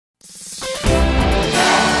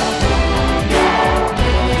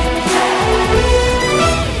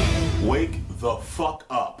the fuck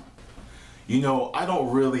up. You know, I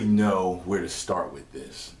don't really know where to start with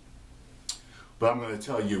this, but I'm going to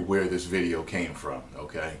tell you where this video came from,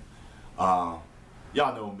 okay? Y'all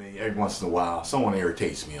know me, every once in a while someone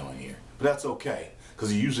irritates me on here, but that's okay,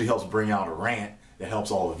 because it usually helps bring out a rant that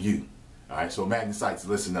helps all of you. Alright, so Magnesites,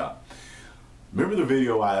 listen up. Remember the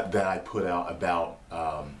video that I put out about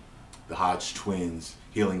the Hodge twins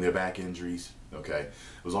healing their back injuries? Okay,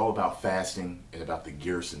 it was all about fasting and about the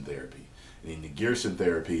Gerson therapy. And in the Gerson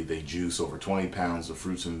therapy, they juice over 20 pounds of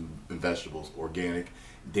fruits and vegetables, organic,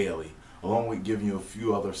 daily, along with giving you a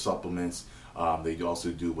few other supplements. They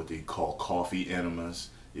also do what they call coffee enemas.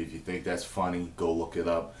 If you think that's funny, go look it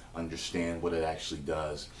up, understand what it actually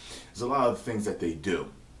does. There's a lot of things that they do.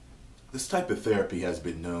 This type of therapy has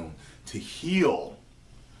been known to heal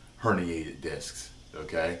herniated discs,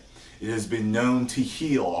 okay? It has been known to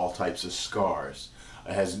heal all types of scars.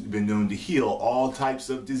 It has been known to heal all types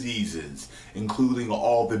of diseases, including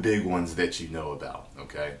all the big ones that you know about,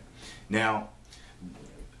 okay? Now,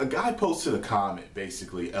 a guy posted a comment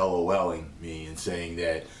basically LOLing me and saying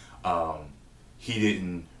that he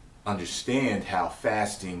didn't understand how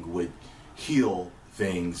fasting would heal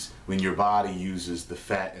things when your body uses the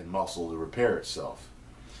fat and muscle to repair itself.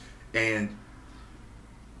 And,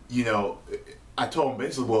 you know, I told him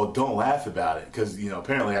basically, well, don't laugh about it, because, you know,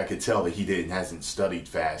 apparently I could tell that he hasn't studied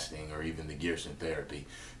fasting or even the Gerson therapy.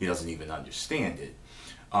 He doesn't even understand it.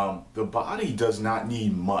 The body does not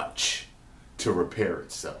need much to repair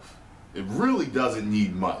itself. It really doesn't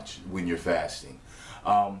need much when you're fasting.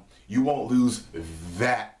 You won't lose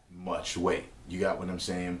that much weight. You got what I'm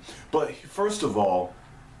saying? But first of all,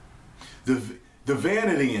 the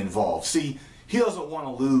vanity involved. See, he doesn't want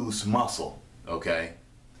to lose muscle, okay?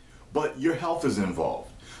 But your health is involved.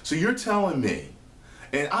 So you're telling me,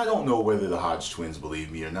 and I don't know whether the Hodge twins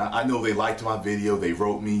believe me or not. I know they liked my video, they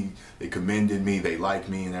wrote me, they commended me, they like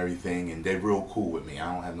me and everything, and they're real cool with me.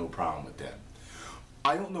 I don't have no problem with that.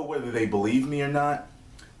 I don't know whether they believe me or not,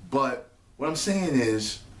 but what I'm saying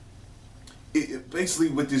is, basically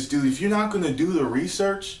with this dude, if you're not going to do the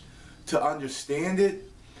research to understand it,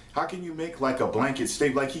 how can you make like a blanket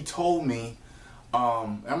statement? Like he told me,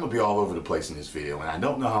 I'm going to be all over the place in this video, and I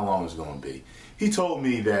don't know how long it's going to be. He told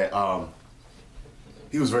me that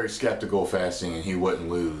he was very skeptical of fasting and he wouldn't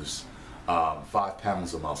lose 5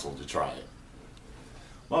 pounds of muscle to try it.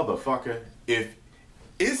 Motherfucker,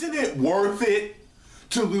 isn't it worth it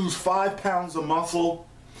to lose 5 pounds of muscle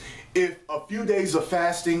if a few days of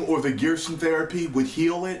fasting or the Gerson therapy would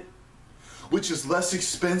heal it, which is less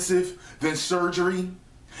expensive than surgery,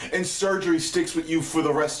 and surgery sticks with you for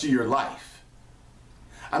the rest of your life?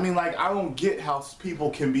 I mean, like, I don't get how people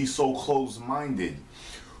can be so closed-minded.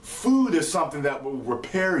 Food is something that will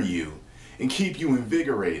repair you and keep you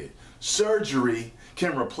invigorated. Surgery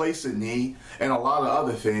can replace a knee and a lot of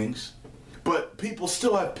other things, but people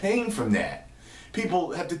still have pain from that.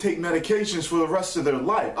 People have to take medications for the rest of their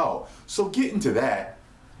life. Oh, so get into that.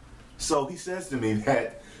 So he says to me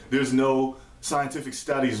that there's no scientific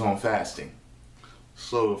studies on fasting.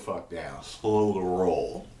 Slow the fuck down. Slow the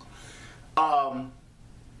roll.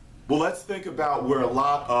 Well, let's think about where a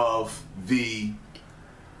lot of the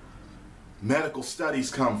medical studies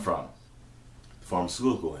come from. The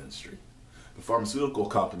pharmaceutical industry. The pharmaceutical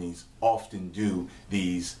companies often do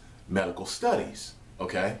these medical studies,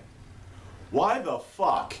 okay? Why the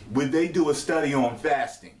fuck would they do a study on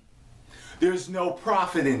fasting? There's no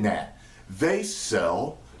profit in that. They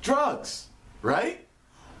sell drugs, right?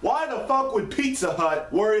 Why the fuck would Pizza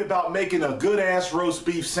Hut worry about making a good-ass roast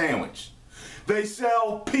beef sandwich? They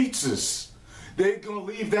sell pizzas. They're gonna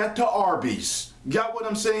leave that to Arby's. Got what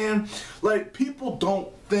I'm saying? Like, people don't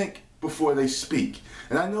think before they speak.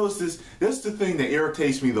 And I notice that's the thing that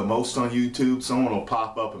irritates me the most on YouTube. Someone will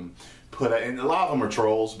pop up and and a lot of them are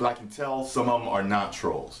trolls, but I can tell some of them are not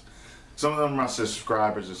trolls. Some of them are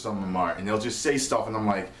subscribers or some of them aren't. And they'll just say stuff and I'm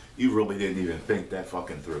like, you really didn't even think that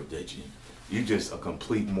fucking through, did you? You're just a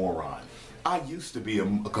complete moron. I used to be a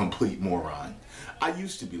complete moron. I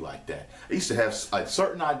used to be like that. I used to have a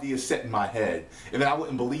certain ideas set in my head and then I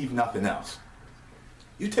wouldn't believe nothing else.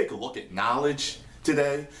 You take a look at knowledge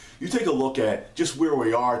today, you take a look at just where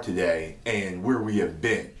we are today and where we have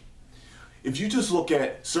been. If you just look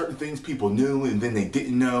at certain things people knew and then they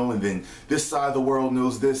didn't know, and then this side of the world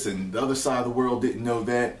knows this and the other side of the world didn't know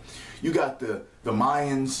that. You got the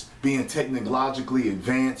Mayans being technologically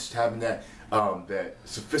advanced, having that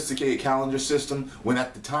sophisticated calendar system, when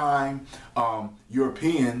at the time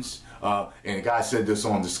Europeans, and a guy said this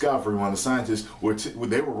on Discovery, one of the scientists,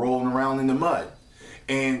 they were rolling around in the mud.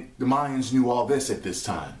 And the Mayans knew all this at this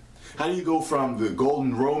time. How do you go from the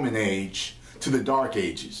golden Roman age to the Dark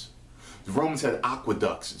Ages? The Romans had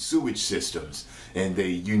aqueducts and sewage systems, and they,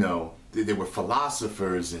 you know, they were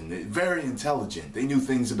philosophers and very intelligent. They knew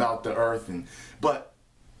things about the earth, but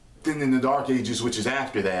then in the Dark Ages, which is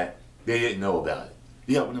after that, they didn't know about it.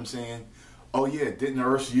 You know what I'm saying? Oh yeah, didn't the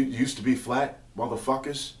earth used to be flat,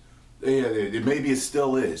 motherfuckers? Yeah, maybe it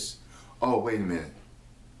still is. Oh, wait a minute.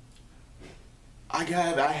 I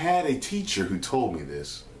had a teacher who told me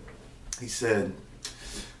this. He said,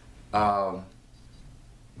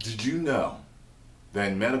 did you know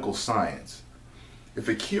that in medical science, if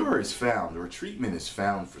a cure is found or a treatment is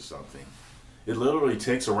found for something, it literally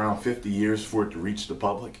takes around 50 years for it to reach the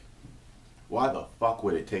public? Why the fuck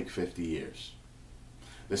would it take 50 years?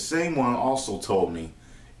 The same one also told me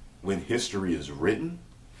when history is written,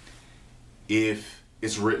 if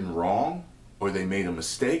it's written wrong or they made a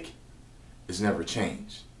mistake, it's never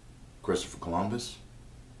changed. Christopher Columbus,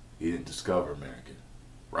 he didn't discover America,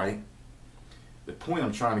 right? The point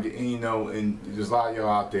I'm trying to get, and you know, and there's a lot of y'all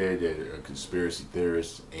out there that are conspiracy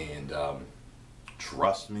theorists, and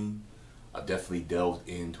trust me, I've definitely delved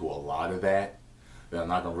into a lot of that I'm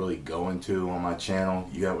not going to really go into on my channel,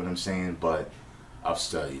 you got what I'm saying? But I've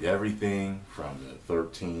studied everything from the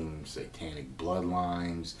 13 satanic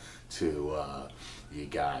bloodlines to, you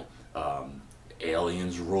got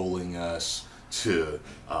aliens ruling us, to,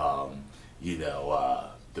 you know,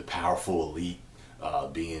 the powerful elite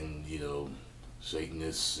being, you know,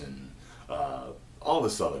 Satanists and all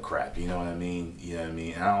this other crap, you know what I mean? You know what I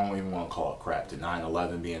mean? And I don't even want to call it crap. The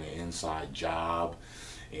 9/11 being an inside job,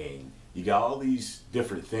 and you got all these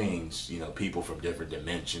different things, you know, people from different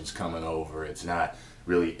dimensions coming over. It's not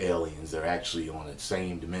really aliens. They're actually on the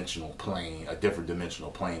same dimensional plane, a different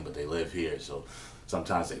dimensional plane, but they live here. So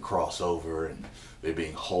sometimes they cross over, and there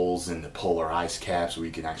being holes in the polar ice caps where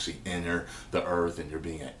you can actually enter the Earth, and there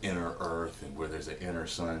being an inner Earth and where there's an inner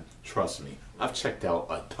sun. Trust me, I've checked out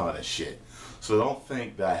a ton of shit. So don't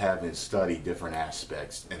think that I haven't studied different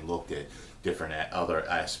aspects and looked at different other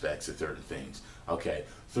aspects of certain things. Okay,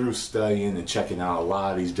 through studying and checking out a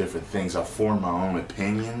lot of these different things, I formed my own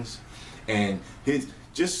opinions. And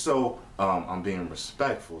just so I'm being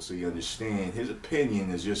respectful, so you understand, his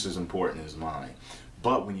opinion is just as important as mine.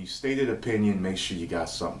 But when you state an opinion, make sure you got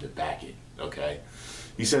something to back it, okay?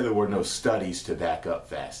 He said there were no studies to back up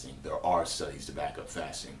fasting. There are studies to back up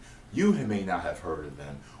fasting. You may not have heard of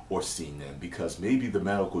them or seen them because maybe the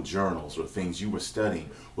medical journals or things you were studying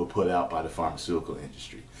were put out by the pharmaceutical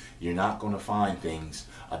industry. You're not going to find things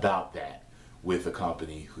about that with a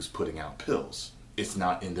company who's putting out pills. It's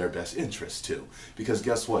not in their best interest to. Because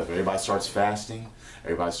guess what? If everybody starts fasting,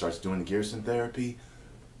 everybody starts doing the Gerson therapy,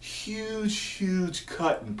 huge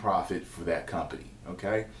cut in profit for that company,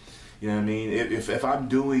 okay? You know what I mean? If I'm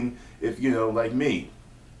doing, you know, like me,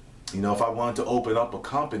 you know, if I wanted to open up a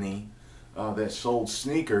company that sold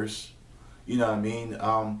sneakers, you know what I mean,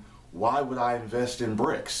 why would I invest in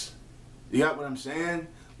bricks? You got what I'm saying?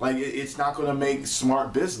 Like, it's not going to make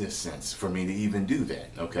smart business sense for me to even do that,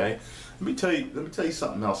 okay? Let me tell you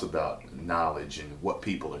something else about knowledge and what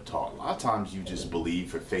people are taught. A lot of times you just believe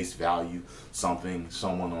for face value something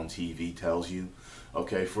someone on TV tells you,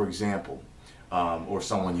 okay? For example, or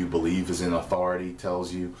someone you believe is in authority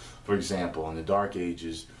tells you. For example, in the Dark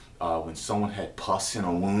Ages, when someone had pus in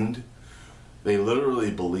a wound, they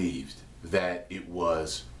literally believed that it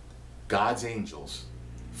was God's angels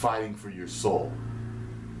fighting for your soul.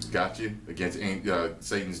 Got you? Against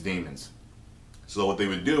Satan's demons. So what they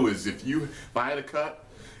would do is, if I had a cut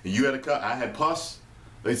and you had a cut, I had pus,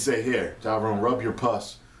 they'd say, here, Tyrone, rub your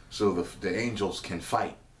pus so the angels can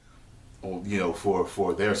fight, you know,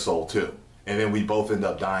 for their soul too. And then we both end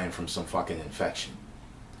up dying from some fucking infection.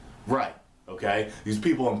 Right. Okay? These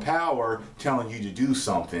people in power telling you to do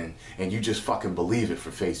something and you just fucking believe it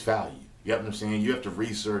for face value. You know what I'm saying? You have to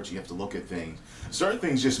research, you have to look at things. Certain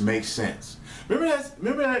things just make sense.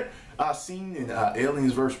 Remember that scene in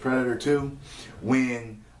Aliens vs. Predator 2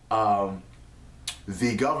 when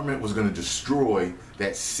the government was going to destroy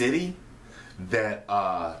that city that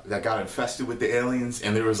got infested with the aliens,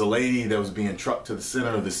 and there was a lady that was being trucked to the center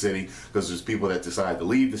of the city because there's people that decided to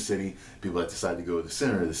leave the city, people that decided to go to the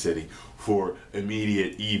center of the city for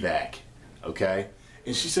immediate evac, okay?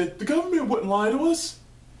 And she said, the government wouldn't lie to us.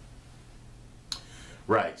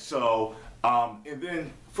 Right, so, and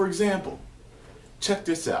then, for example, check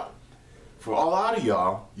this out. For a lot of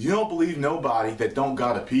y'all, you don't believe nobody that don't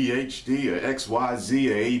got a PhD or XYZ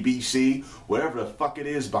or ABC, whatever the fuck it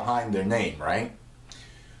is behind their name, right?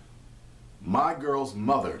 My girl's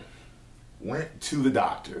mother went to the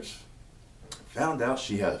doctors, found out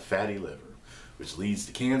she had a fatty liver, which leads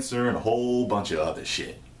to cancer and a whole bunch of other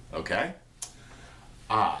shit, okay?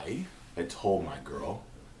 I had told my girl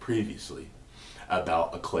previously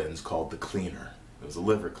about a cleanse called the Cleaner. It was a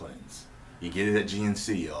liver cleanse. You get it at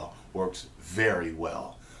GNC, y'all. Works very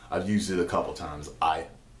well. I've used it a couple times. I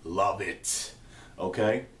love it.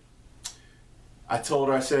 Okay? I told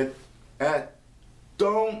her, I said,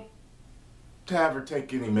 don't have her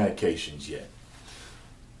take any medications yet.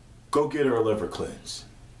 Go get her a liver cleanse.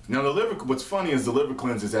 Now what's funny is the liver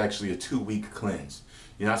cleanse is actually a 2-week cleanse.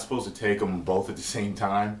 You're not supposed to take them both at the same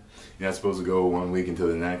time. You're not supposed to go 1 week into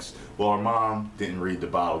the next. Well, our mom didn't read the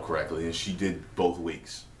bottle correctly, and she did both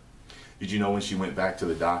weeks. Did you know when she went back to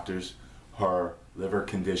the doctors, her liver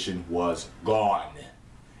condition was gone?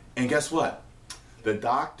 And guess what? The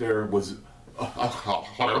doctor was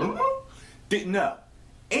didn't know,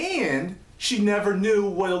 and she never knew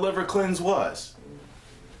what a liver cleanse was.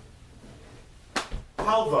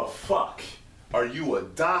 How the fuck are you a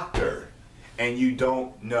doctor and you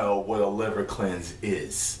don't know what a liver cleanse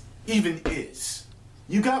is? Even is.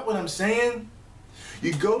 You got what I'm saying?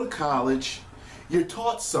 You go to college, you're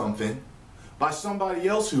taught something by somebody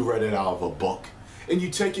else who read it out of a book, and you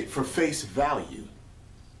take it for face value.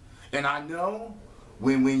 And I know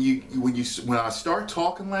when I start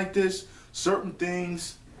talking like this, certain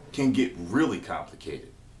things can get really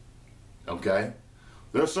complicated. Okay?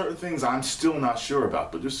 There are certain things I'm still not sure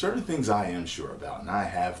about, but there's certain things I am sure about, and I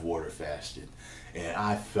have water fasted, and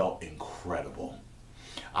I felt incredible.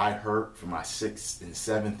 I hurt for my 6th and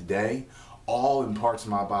 7th day, all in parts of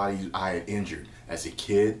my body I had injured as a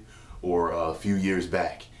kid or a few years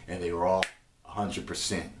back, and they were all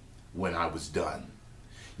 100% when I was done.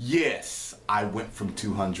 Yes, I went from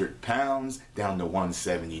 200 pounds down to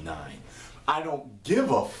 179. I don't give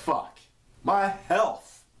a fuck. My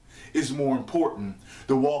health is more important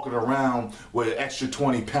than walking around with an extra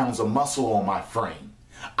 20 pounds of muscle on my frame.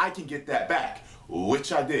 I can get that back,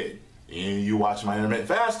 which I did. And you watch my intermittent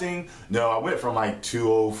fasting, no, I went from like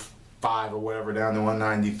 205 or whatever down to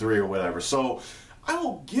 193 or whatever. So I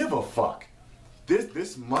don't give a fuck.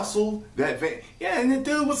 This muscle, that vein, yeah, and the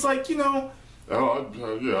dude was like, you know, oh,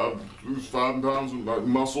 yeah, I lose 5 pounds of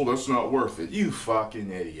muscle, that's not worth it. You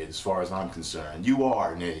fucking idiot, as far as I'm concerned. You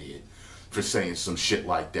are an idiot for saying some shit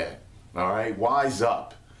like that. Alright, wise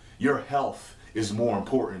up. Your health is more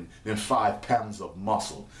important than 5 pounds of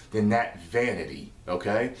muscle, than that vanity,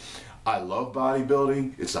 okay? I love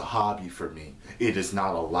bodybuilding. It's a hobby for me. It is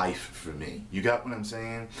not a life for me. You got what I'm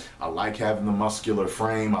saying? I like having the muscular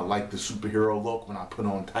frame. I like the superhero look when I put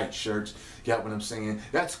on tight shirts. You got what I'm saying?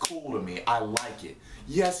 That's cool to me. I like it.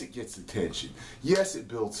 Yes, it gets attention. Yes, it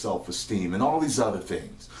builds self-esteem and all these other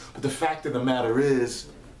things. But the fact of the matter is,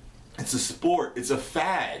 it's a sport. It's a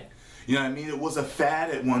fad. You know what I mean? It was a fad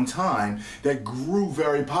at one time that grew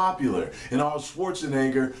very popular. And Arnold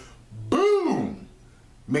Schwarzenegger, boom,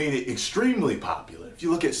 made it extremely popular. If you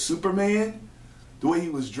look at Superman, the way he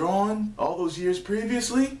was drawn all those years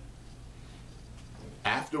previously,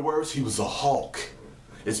 afterwards he was a Hulk.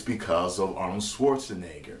 It's because of Arnold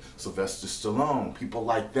Schwarzenegger, Sylvester Stallone, people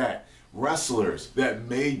like that, wrestlers that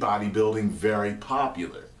made bodybuilding very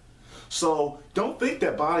popular. So don't think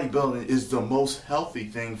that bodybuilding is the most healthy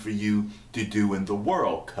thing for you to do in the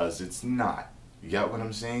world, because it's not. You got what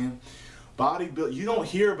I'm saying? You don't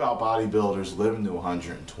hear about bodybuilders living to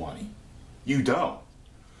 120. You don't.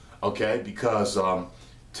 Okay? Because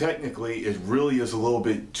technically it really is a little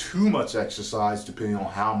bit too much exercise depending on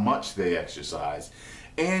how much they exercise.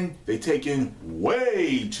 And they take in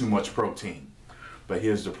way too much protein. But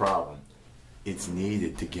here's the problem. It's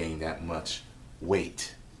needed to gain that much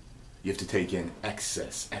weight. You have to take in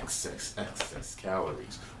excess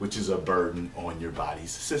calories, which is a burden on your body's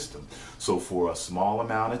system. So for a small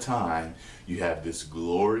amount of time, you have this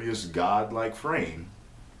glorious godlike frame.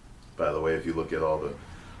 By the way, if you look at all the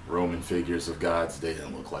Roman figures of gods, they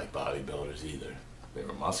didn't look like bodybuilders either. They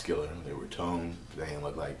were muscular, they were toned, but they didn't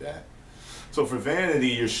look like that. So for vanity,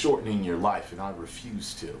 you're shortening your life, and I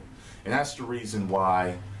refuse to. And that's the reason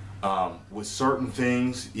why with certain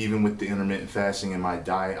things, even with the intermittent fasting in my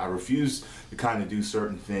diet, I refuse to kind of do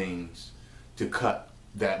certain things to cut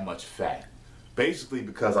that much fat. Basically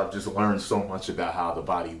because I've just learned so much about how the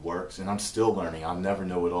body works, and I'm still learning. I'll never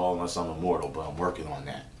know it all unless I'm immortal, but I'm working on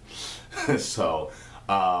that. So,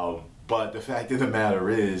 but the fact of the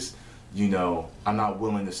matter is, you know, I'm not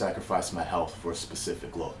willing to sacrifice my health for a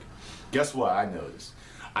specific look. Guess what I noticed?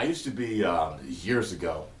 I used to be, years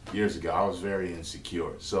ago, I was very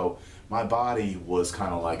insecure. So my body was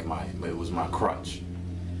kind of like it was my crutch.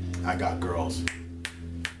 I got girls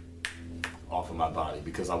off of my body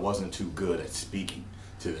because I wasn't too good at speaking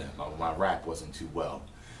to them. My rap wasn't too well.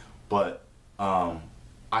 But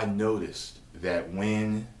I noticed that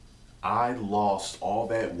when I lost all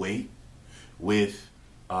that weight with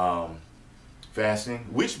fasting,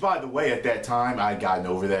 which by the way, at that time I'd gotten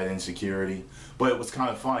over that insecurity, but it was kind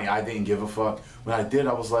of funny. I didn't give a fuck. When I did,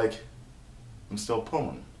 I was like, I'm still pulling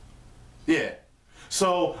them. Yeah.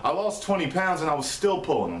 So I lost 20 pounds and I was still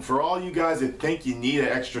pulling them. For all you guys that think you need an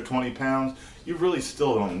extra 20 pounds, you really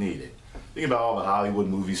still don't need it. Think about all the Hollywood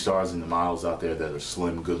movie stars and the models out there that are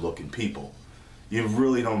slim, good-looking people. You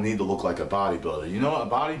really don't need to look like a bodybuilder. You know, a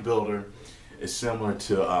bodybuilder is similar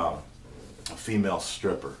to a female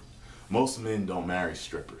stripper. Most men don't marry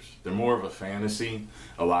strippers. They're more of a fantasy.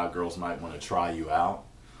 A lot of girls might want to try you out,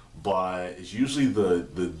 but it's usually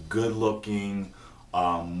the good-looking,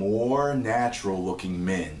 more natural-looking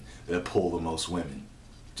men that pull the most women.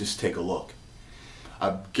 Just take a look.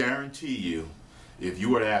 I guarantee you, if you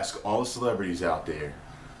were to ask all the celebrities out there,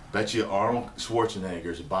 bet you Arnold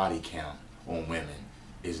Schwarzenegger's body count on women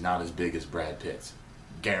is not as big as Brad Pitt's.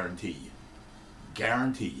 Guarantee you.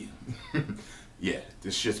 Guarantee you. Yeah,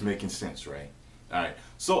 this shit's making sense, right? Alright,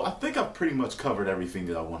 so I think I've pretty much covered everything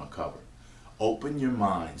that I want to cover. Open your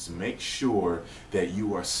minds. Make sure that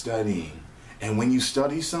you are studying. And when you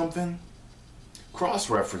study something,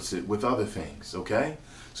 cross-reference it with other things, okay?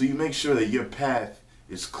 So you make sure that your path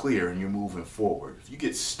is clear and you're moving forward. If you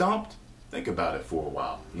get stumped, think about it for a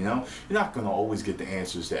while, you know? You're not going to always get the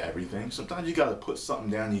answers to everything. Sometimes you got to put something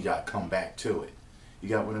down and you got to come back to it. You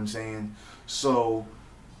got what I'm saying? So,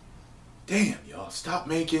 damn, y'all, stop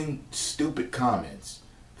making stupid comments.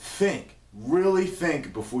 Think, really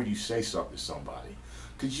think before you say something to somebody.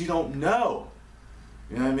 Because you don't know.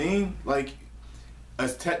 You know what I mean? Like,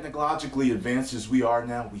 as technologically advanced as we are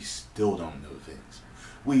now, we still don't know things.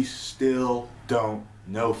 We still don't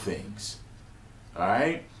know things.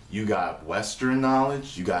 Alright? You got Western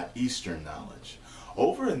knowledge, you got Eastern knowledge.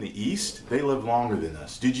 Over in the East, they live longer than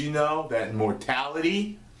us. Did you know that in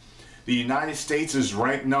mortality, the United States is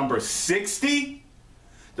ranked number 60?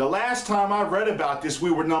 The last time I read about this,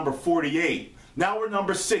 we were number 48. Now we're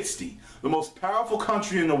number 60. The most powerful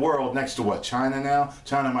country in the world, next to what, China now?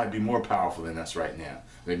 China might be more powerful than us right now.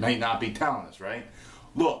 They may not be telling us, right?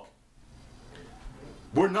 Look,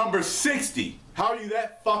 we're number 60. How are you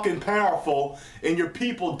that fucking powerful and your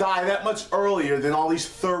people die that much earlier than all these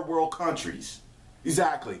third world countries?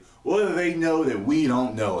 Exactly. What do they know that we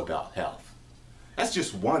don't know about health? That's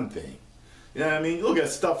just one thing. You know what I mean? Look at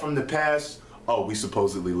stuff from the past. Oh, we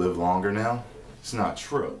supposedly live longer now? It's not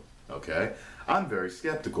true, okay? I'm very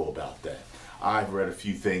skeptical about that. I've read a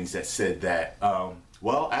few things that said that,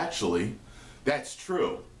 well, actually, that's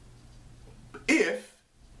true. If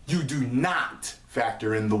you do not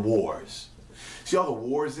factor in the wars. See all the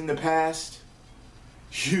wars in the past?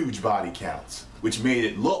 Huge body counts, which made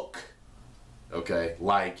it look, okay,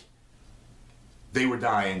 like they were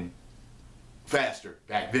dying faster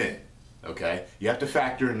back then, okay? You have to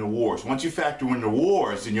factor in the wars. Once you factor in the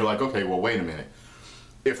wars, then you're like, okay, well, wait a minute.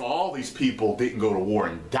 If all these people didn't go to war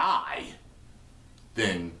and die,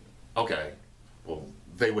 then, okay, well,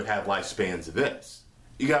 they would have lifespans of this.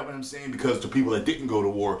 You got what I'm saying? Because the people that didn't go to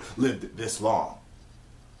war lived this long.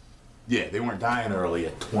 Yeah, they weren't dying early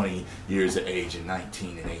at 20 years of age and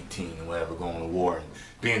 19 and 18 and whatever, going to war and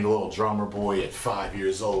being the little drummer boy at 5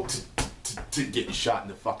 years old to getting shot in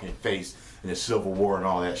the fucking face in the Civil War and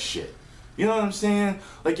all that shit. You know what I'm saying?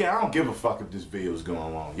 Like, yeah, I don't give a fuck if this video is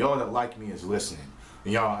going on. Y'all that like me is listening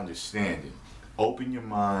and y'all understand it. Open your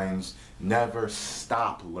minds. Never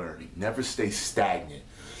stop learning. Never stay stagnant.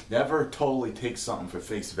 Never totally take something for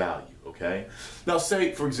face value, okay? Now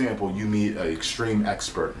say, for example, you meet an extreme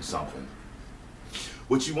expert in something.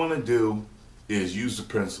 What you want to do is use the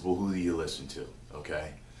principle, who do you listen to,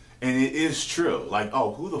 okay? And it is true. Like,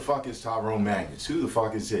 oh, who the fuck is Tyrone Magnus? Who the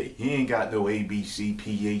fuck is he? He ain't got no ABC,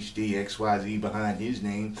 PhD, XYZ behind his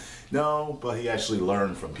name. No, but he actually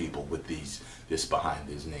learned from people with this behind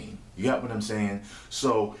his name. You got what I'm saying?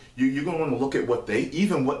 So you're going to want to look at what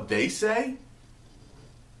they say,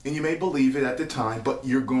 and you may believe it at the time, but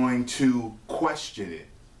you're going to question it,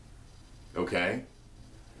 okay,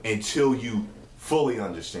 until you fully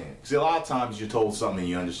understand. See, a lot of times you're told something and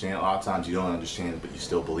you understand. A lot of times you don't understand it, but you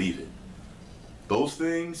still believe it. Those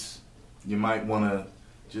things, you might want to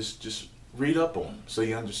just read up on them so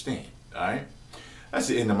you understand, all right? That's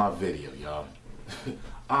the end of my video, y'all.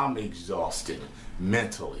 I'm exhausted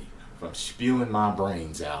mentally from spewing my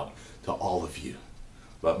brains out to all of you.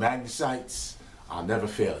 But Magnusites, I'll never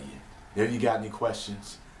fail you. If you got any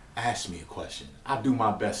questions, ask me a question. I'll do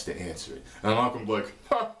my best to answer it. And I'm not going to be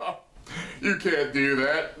like, you can't do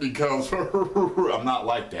that because I'm not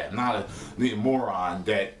like that. I'm not a moron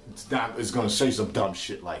that is going to say some dumb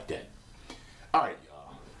shit like that. Alright,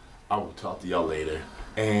 y'all. I will talk to y'all later.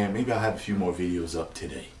 And maybe I'll have a few more videos up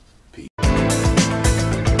today.